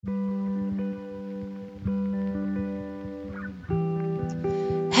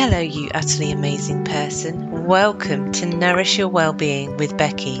Hello, you utterly amazing person. Welcome to Nourish Your Wellbeing with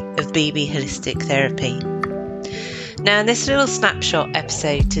Becky of BB Holistic Therapy. Now, in this little snapshot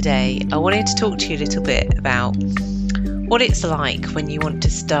episode today, I wanted to talk to you a little bit about what it's like when you want to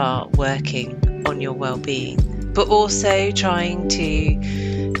start working on your wellbeing, but also trying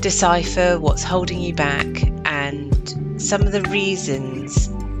to decipher what's holding you back and some of the reasons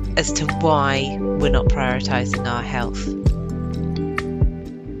as to why we're not prioritizing our health.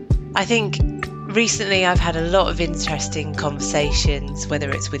 I think recently I've had a lot of interesting conversations,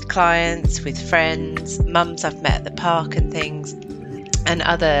 whether it's with clients, with friends, mums I've met at the park and things, and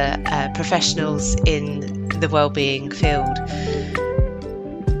other professionals in the wellbeing field.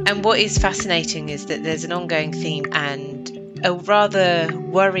 And what is fascinating is that there's an ongoing theme and a rather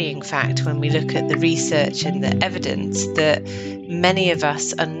worrying fact when we look at the research and the evidence that many of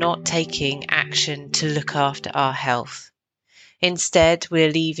us are not taking action to look after our health. Instead, we're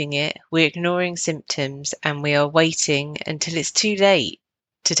leaving it, we're ignoring symptoms, and we are waiting until it's too late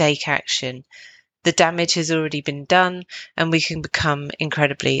to take action. The damage has already been done, and we can become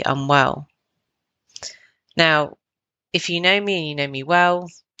incredibly unwell. Now, if you know me and you know me well,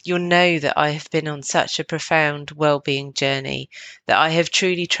 you'll know that I have been on such a profound well-being journey, that I have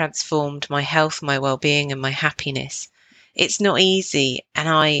truly transformed my health, my well-being, and my happiness. It's not easy, and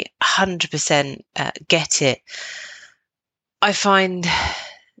I 100% get it. I find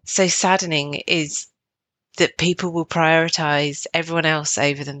so saddening is that people will prioritize everyone else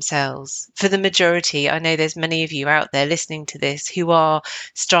over themselves. For the majority, I know there's many of you out there listening to this who are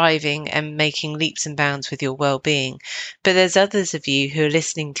striving and making leaps and bounds with your well-being. But there's others of you who are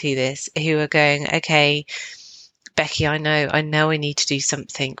listening to this who are going, okay, Becky, I know I need to do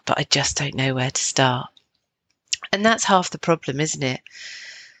something, but I just don't know where to start. And that's half the problem, isn't it?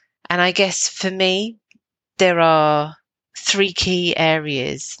 And I guess for me, there are three key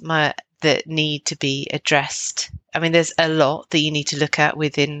areas that need to be addressed. I mean, there's a lot that you need to look at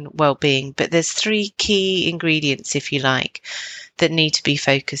within well-being, but there's three key ingredients, if you like, that need to be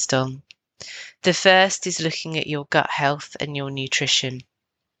focused on. The first is looking at your gut health and your nutrition.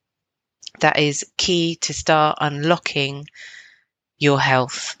 That is key to start unlocking your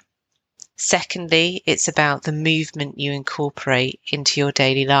health. Secondly, it's about the movement you incorporate into your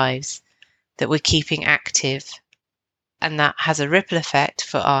daily lives, that we're keeping active, and that has a ripple effect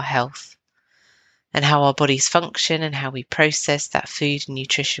for our health and how our bodies function and how we process that food and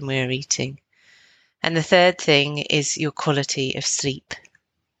nutrition we're eating. And the third thing is your quality of sleep.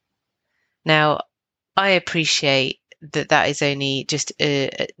 Now, I appreciate that is only just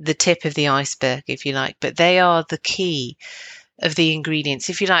the tip of the iceberg, if you like, but they are the key of the ingredients.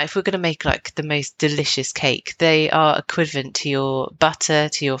 If you like, if we're going to make like the most delicious cake, they are equivalent to your butter,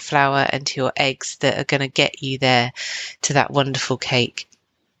 to your flour, and to your eggs that are going to get you there to that wonderful cake.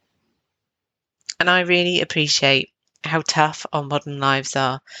 And I really appreciate how tough our modern lives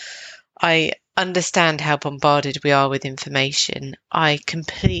are. I understand how bombarded we are with information. I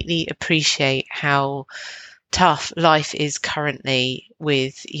completely appreciate how tough life is currently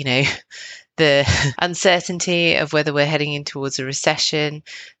with, the uncertainty of whether we're heading in towards a recession,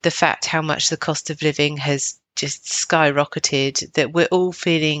 the fact how much the cost of living has just skyrocketed, that we're all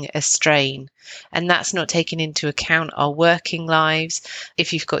feeling a strain. And that's not taking into account our working lives.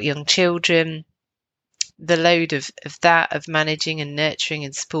 If you've got young children, the load of managing and nurturing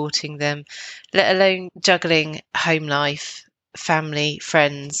and supporting them, let alone juggling home life, family,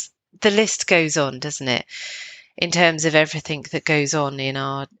 friends. The list goes on, doesn't it? In terms of everything that goes on in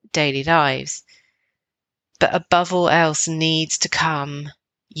our daily lives. But above all else needs to come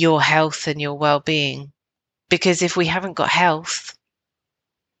your health and your well-being. Because if we haven't got health,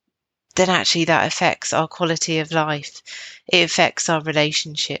 then actually that affects our quality of life. It affects our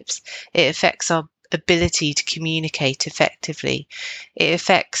relationships. It affects our ability to communicate effectively. It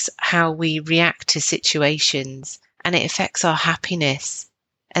affects how we react to situations, and it affects our happiness.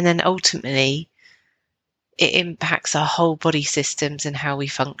 And then ultimately, it impacts our whole body systems and how we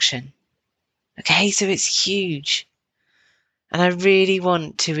function. Okay, so it's huge. And I really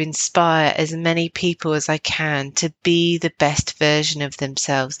want to inspire as many people as I can to be the best version of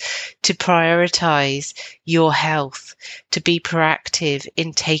themselves, to prioritize your health, to be proactive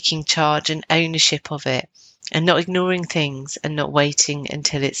in taking charge and ownership of it, and not ignoring things and not waiting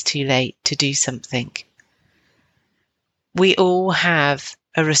until it's too late to do something. We all have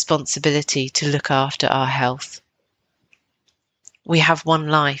a responsibility to look after our health. We have one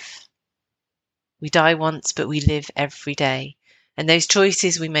life. We die once, but we live every day. And those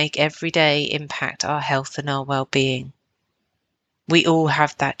choices we make every day impact our health and our well-being. We all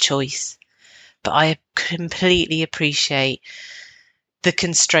have that choice. But I completely appreciate the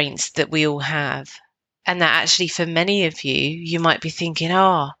constraints that we all have. And that actually for many of you, you might be thinking,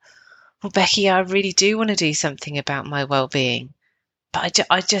 oh, well, Becky, I really do want to do something about my well-being, but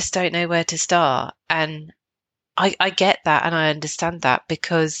I just don't know where to start. And I get that and I understand that,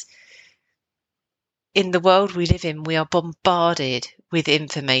 because in the world we live in, we are bombarded with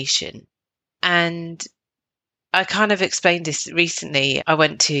information. And I kind of explained this recently. I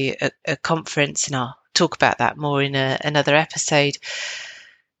went to a conference, and I'll talk about that more in another episode.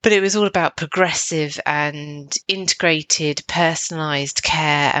 But it was all about progressive and integrated, personalised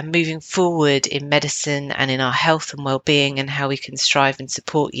care and moving forward in medicine and in our health and well-being, and how we can strive and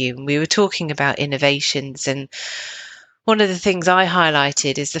support you. And we were talking about innovations, and one of the things I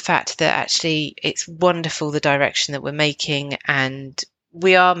highlighted is the fact that actually it's wonderful the direction that we're making, and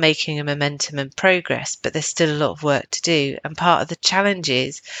we are making a momentum and progress, but there's still a lot of work to do. And part of the challenge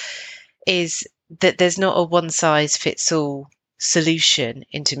is that there's not a one-size-fits-all solution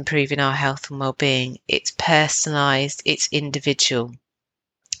into improving our health and well-being. It's personalised, it's individual.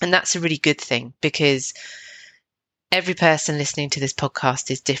 And that's a really good thing, because every person listening to this podcast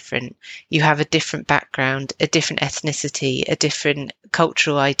is different. You have a different background, a different ethnicity, a different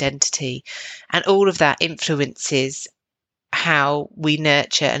cultural identity, and all of that influences how we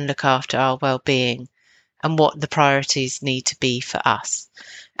nurture and look after our well-being and what the priorities need to be for us.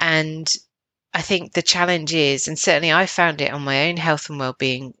 And I think the challenge is, and certainly I found it on my own health and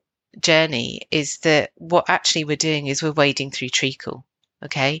well-being journey, is that what actually we're doing is we're wading through treacle.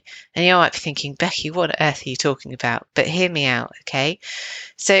 Okay. And you might be thinking, Becky, what on earth are you talking about? But hear me out. Okay.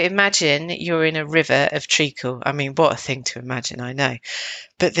 So imagine you're in a river of treacle. I mean, what a thing to imagine, I know,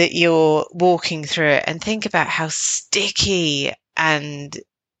 but that you're walking through it, and think about how sticky and,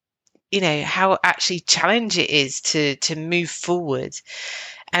 how actually challenge it is to move forward.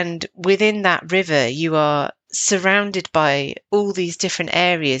 And within that river, you are surrounded by all these different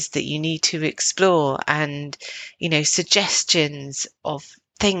areas that you need to explore, and, suggestions of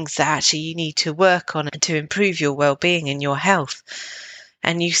things that actually you need to work on to improve your well-being and your health.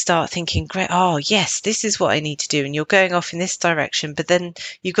 And you start thinking, great, oh yes, this is what I need to do. And you're going off in this direction, but then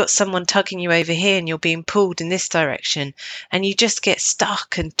you've got someone tugging you over here and you're being pulled in this direction, and you just get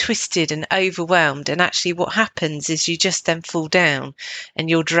stuck and twisted and overwhelmed. And actually what happens is you just then fall down and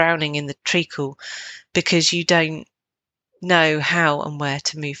you're drowning in the treacle, because you don't know how and where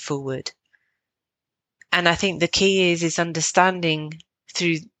to move forward. And I think the key is understanding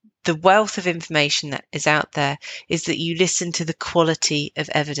through the wealth of information that is out there, is that you listen to the quality of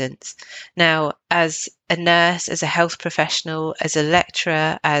evidence. Now, as a nurse, as a health professional, as a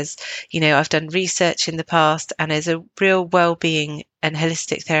lecturer, as, I've done research in the past, and as a real well-being and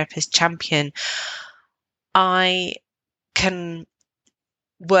holistic therapist champion, I can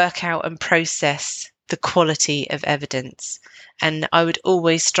work out and process the quality of evidence. And I would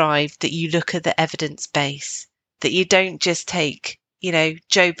always strive that you look at the evidence base, that you don't just take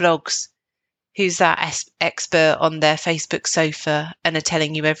Joe Blogs, who's that expert on their Facebook sofa and are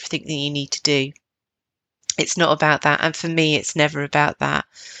telling you everything that you need to do. It's not about that. And for me, it's never about that.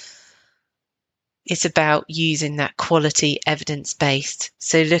 It's about using that quality evidence-based.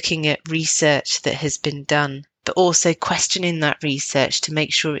 So looking at research that has been done, but also questioning that research to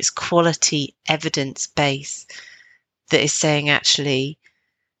make sure it's quality evidence-based that is saying, actually,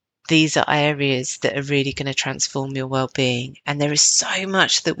 these are areas that are really going to transform your well-being. And there is so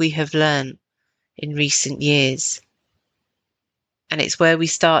much that we have learned in recent years. And it's where we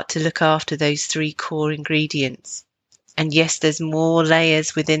start to look after those 3 core ingredients. And yes, there's more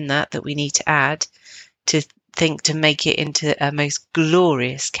layers within that we need to add to make it into a most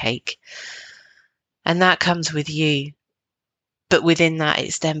glorious cake. And that comes with you. But within that,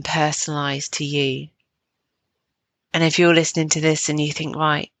 it's then personalised to you. And if you're listening to this and you think,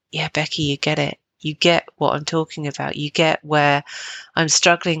 right, yeah, Becky, you get it. You get what I'm talking about. You get where I'm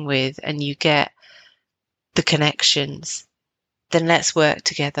struggling with, and you get the connections. Then let's work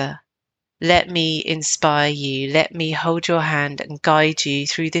together. Let me inspire you. Let me hold your hand and guide you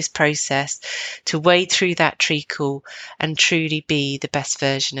through this process to wade through that treacle and truly be the best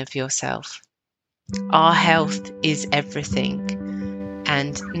version of yourself. Our health is everything.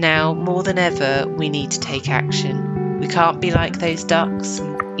 And now more than ever, we need to take action. We can't be like those ducks,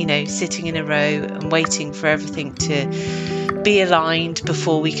 sitting in a row and waiting for everything to be aligned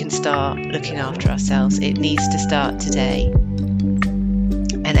before we can start looking after ourselves. It needs to start today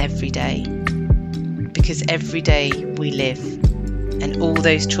and every day, because every day we live, and all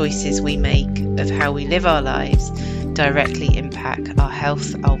those choices we make of how we live our lives directly impact our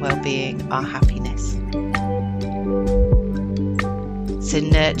health, our well-being, our happiness. So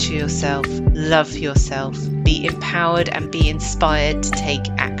nurture yourself, love yourself, be empowered and be inspired to take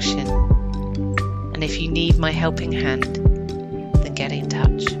action. And if you need my helping hand, then get in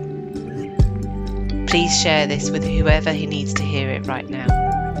touch. Please share this with whoever who needs to hear it right now.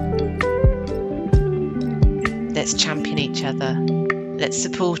 Let's champion each other. Let's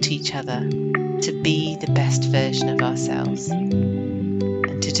support each other to be the best version of ourselves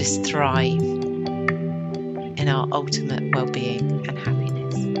and to just thrive in our ultimate well-being and happiness.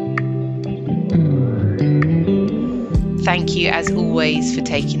 Thank you as always for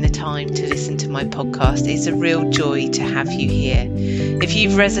taking the time to listen to my podcast. It's a real joy to have you here. If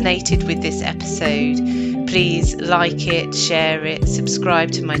you've resonated with this episode, please like it, share it,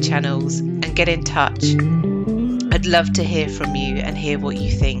 subscribe to my channels and get in touch. I'd love to hear from you and hear what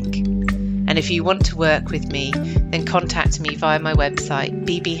you think. And if you want to work with me, then contact me via my website,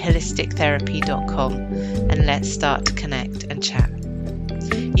 bbholistictherapy.com, and let's start to connect and chat.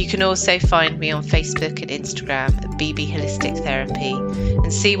 You can also find me on Facebook and Instagram at BB Holistic Therapy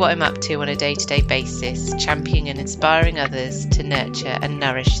and see what I'm up to on a day-to-day basis, championing and inspiring others to nurture and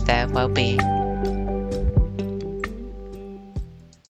nourish their well-being.